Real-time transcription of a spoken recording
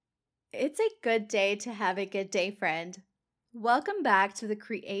It's a good day to have a good day, friend. Welcome back to the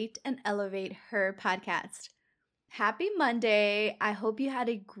Create and Elevate Her podcast. Happy Monday. I hope you had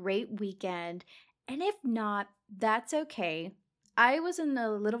a great weekend. And if not, that's okay. I was in a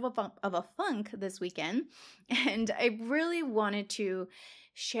little of a funk this weekend, and I really wanted to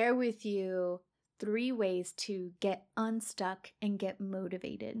share with you 3 ways to get unstuck and get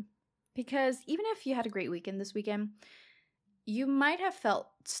motivated. Because even if you had a great weekend this weekend, you might have felt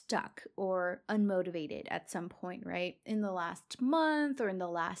stuck or unmotivated at some point, right? In the last month or in the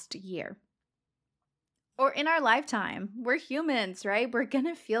last year. Or in our lifetime. We're humans, right? We're going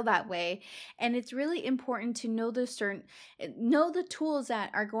to feel that way. And it's really important to know the tools that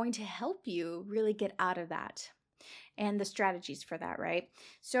are going to help you really get out of that and the strategies for that, right?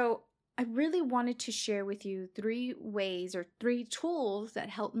 So I really wanted to share with you 3 ways or 3 tools that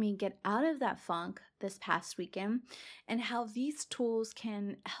helped me get out of that funk this past weekend and how these tools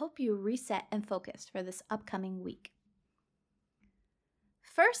can help you reset and focus for this upcoming week.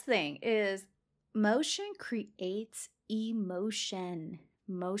 First thing is motion creates emotion.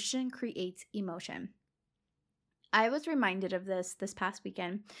 Motion creates emotion. I was reminded of this past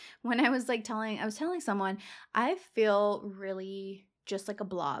weekend when I was telling someone, I feel really just like a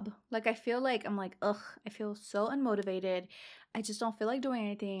blob. Like I feel like I'm like, ugh, I feel so unmotivated. I just don't feel like doing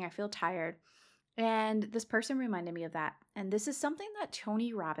anything. I feel tired. And this person reminded me of that. And this is something that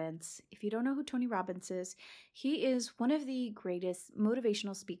Tony Robbins, if you don't know who Tony Robbins is, he is one of the greatest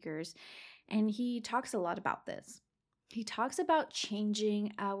motivational speakers. And he talks a lot about this. He talks about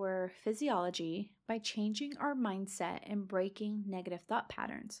changing our physiology by changing our mindset and breaking negative thought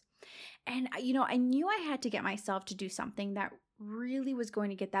patterns. And, I knew I had to get myself to do something that really was going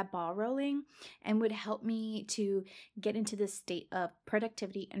to get that ball rolling and would help me to get into this state of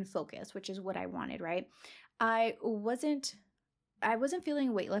productivity and focus, which is what I wanted, right? I wasn't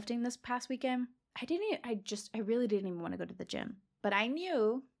feeling weightlifting this past weekend. I really didn't even want to go to the gym. But I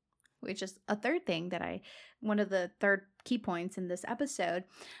knew, which is a third thing one of the third key points in this episode,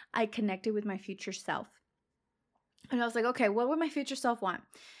 I connected with my future self. And I was like, okay, what would my future self want?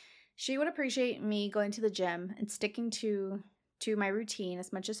 She would appreciate me going to the gym and sticking to my routine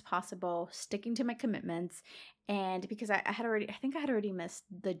as much as possible, sticking to my commitments. And because I had already missed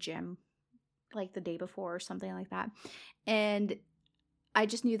the gym like the day before or something like that. And I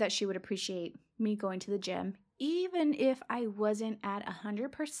just knew that she would appreciate me going to the gym, even if I wasn't at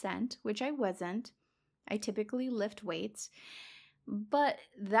 100%, which I wasn't. I typically lift weights. But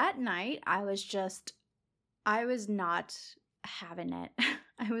that night, I was not having it.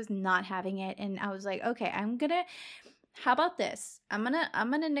 I was not having it. And I was like, okay, how about this? I'm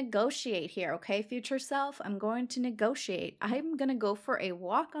gonna negotiate here, okay, future self? I'm going to negotiate. I'm gonna go for a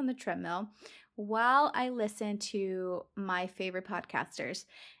walk on the treadmill while I listen to my favorite podcasters.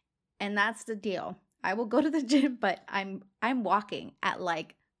 And that's the deal. I will go to the gym, but I'm walking at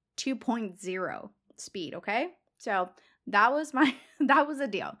like 2.0 speed, okay? So that was a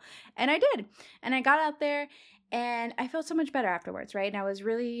deal. And I did. And I got out there and I felt so much better afterwards, right? And I was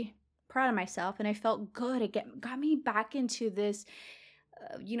really proud of myself and I felt good. It got me back into this,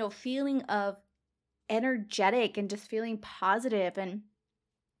 feeling of energetic and just feeling positive. And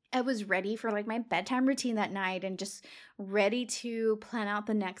I was ready for like my bedtime routine that night and just ready to plan out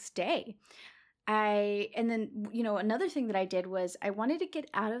the next day. Another thing that I did was I wanted to get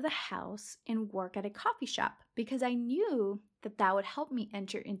out of the house and work at a coffee shop because I knew that would help me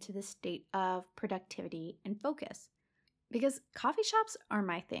enter into the state of productivity and focus. Because coffee shops are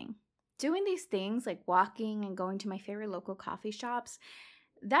my thing. Doing these things like walking and going to my favorite local coffee shops,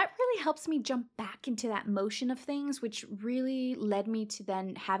 that really helps me jump back into that motion of things, which really led me to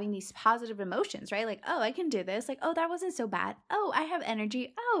then having these positive emotions, right? Like, oh, I can do this. Like, oh, that wasn't so bad. Oh, I have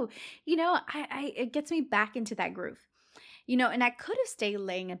energy. Oh, it gets me back into that groove, and I could have stayed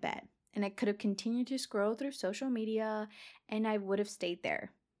laying in bed and I could have continued to scroll through social media and I would have stayed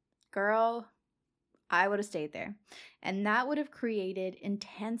there. Girl, I would have stayed there. And that would have created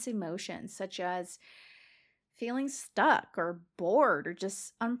intense emotions such as feeling stuck or bored or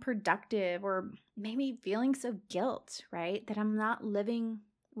just unproductive or maybe feelings of guilt, right? That I'm not living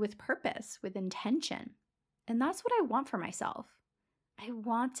with purpose, with intention. And that's what I want for myself. I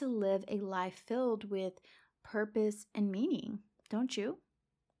want to live a life filled with purpose and meaning, don't you?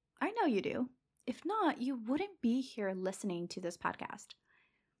 I know you do. If not, you wouldn't be here listening to this podcast.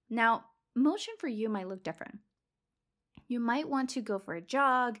 Now, motion for you might look different. You might want to go for a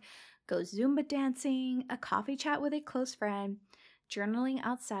jog, go Zumba dancing, a coffee chat with a close friend, journaling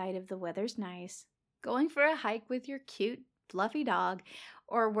outside if the weather's nice, going for a hike with your cute, fluffy dog,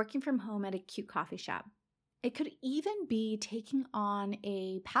 or working from home at a cute coffee shop. It could even be taking on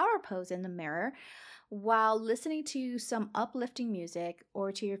a power pose in the mirror while listening to some uplifting music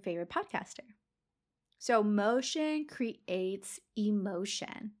or to your favorite podcaster. So motion creates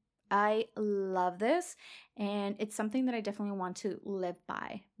emotion. I love this, and it's something that I definitely want to live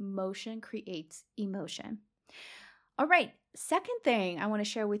by. Motion creates emotion. All right, second thing I want to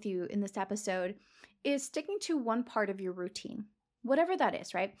share with you in this episode is sticking to one part of your routine, whatever that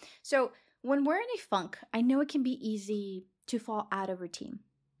is, right? So when we're in a funk, I know it can be easy to fall out of routine.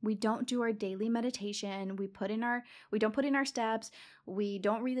 We don't do our daily meditation. We don't put in our steps. We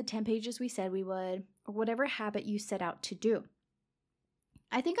don't read the 10 pages we said we would, or whatever habit you set out to do.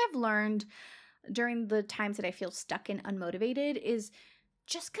 I think I've learned during the times that I feel stuck and unmotivated is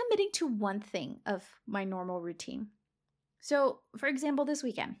just committing to one thing of my normal routine. So, for example, this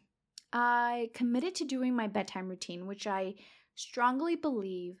weekend, I committed to doing my bedtime routine, which I strongly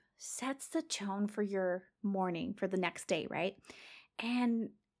believe sets the tone for your morning for the next day, right? And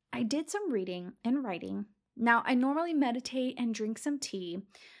I did some reading and writing. Now, I normally meditate and drink some tea,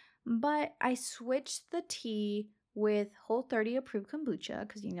 but I switched the tea with Whole30 approved kombucha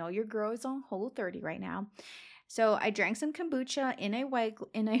because you know your girl is on Whole30 right now. So I drank some kombucha in a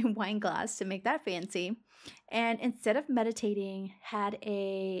wine glass to make that fancy, and instead of meditating, had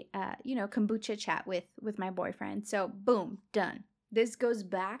a kombucha chat with my boyfriend. So boom, done. This goes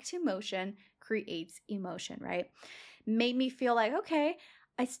back to motion, creates emotion, right? Made me feel like, okay,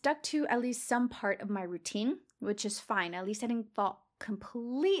 I stuck to at least some part of my routine, which is fine. At least I didn't fall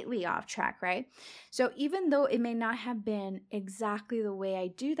completely off track, right? So even though it may not have been exactly the way I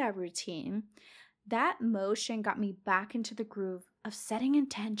do that routine, that motion got me back into the groove of setting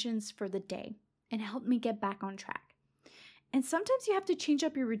intentions for the day and helped me get back on track. And sometimes you have to change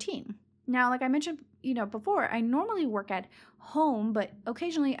up your routine. Now, like I mentioned, before, I normally work at home, but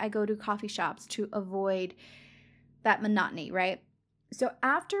occasionally I go to coffee shops to avoid that monotony, right? So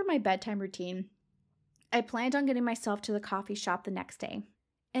after my bedtime routine, I planned on getting myself to the coffee shop the next day.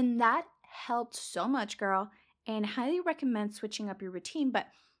 And that helped so much, girl, and highly recommend switching up your routine, but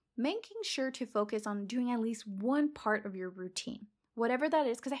making sure to focus on doing at least one part of your routine, whatever that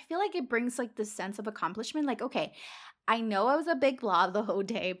is, because I feel like it brings like this sense of accomplishment. Like, okay, I know I was a big blob the whole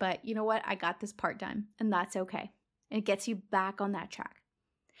day, but you know what? I got this part done, and that's okay. And it gets you back on that track.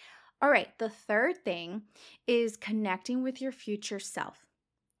 All right, the third thing is connecting with your future self.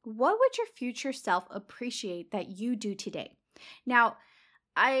 What would your future self appreciate that you do today? Now,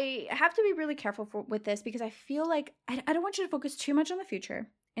 I have to be really careful with this because I feel like I don't want you to focus too much on the future.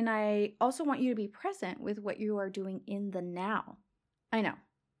 And I also want you to be present with what you are doing in the now. I know.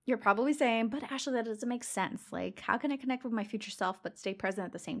 You're probably saying, but Ashley, that doesn't make sense. Like, how can I connect with my future self but stay present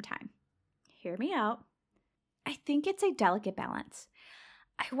at the same time? Hear me out. I think it's a delicate balance.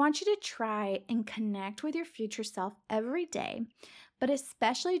 I want you to try and connect with your future self every day, but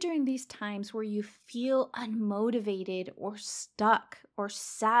especially during these times where you feel unmotivated or stuck or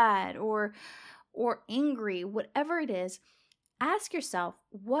sad or angry, whatever it is, ask yourself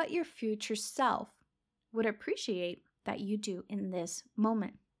what your future self would appreciate that you do in this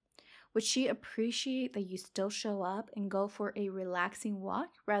moment. Would she appreciate that you still show up and go for a relaxing walk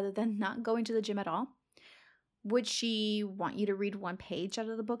rather than not going to the gym at all? Would she want you to read one page out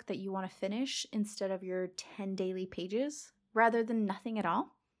of the book that you want to finish instead of your 10 daily pages rather than nothing at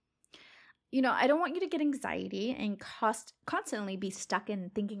all? I don't want you to get anxiety and constantly be stuck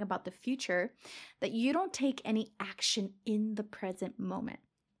in thinking about the future that you don't take any action in the present moment.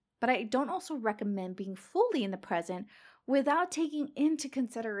 But I don't also recommend being fully in the present without taking into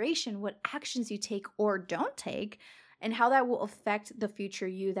consideration what actions you take or don't take and how that will affect the future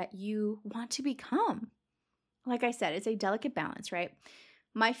you that you want to become. Like I said, it's a delicate balance, right?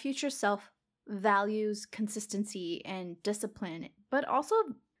 My future self values consistency and discipline, but also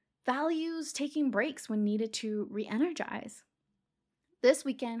values taking breaks when needed to re-energize. This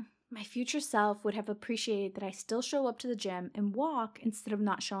weekend, my future self would have appreciated that I still show up to the gym and walk instead of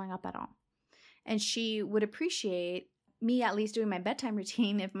not showing up at all. And she would appreciate me at least doing my bedtime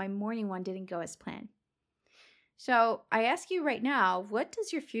routine if my morning one didn't go as planned. So I ask you right now, what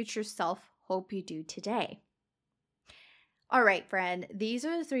does your future self hope you do today? All right, friend, these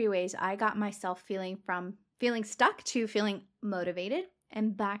are the 3 ways I got myself feeling from feeling stuck to feeling motivated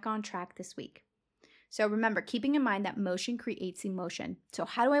and back on track this week. So remember, keeping in mind that motion creates emotion. So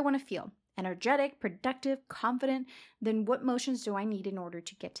how do I want to feel? Energetic, productive, confident? Then what motions do I need in order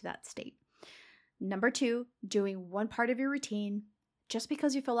to get to that state? Number 2, doing one part of your routine. Just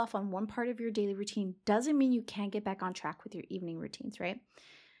because you fell off on one part of your daily routine doesn't mean you can't get back on track with your evening routines, right?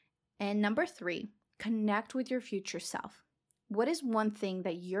 And number 3, connect with your future self. What is one thing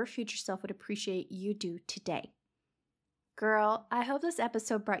that your future self would appreciate you do today? Girl, I hope this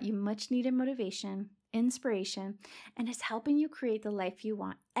episode brought you much needed motivation, inspiration, and is helping you create the life you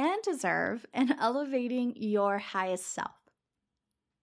want and deserve and elevating your highest self.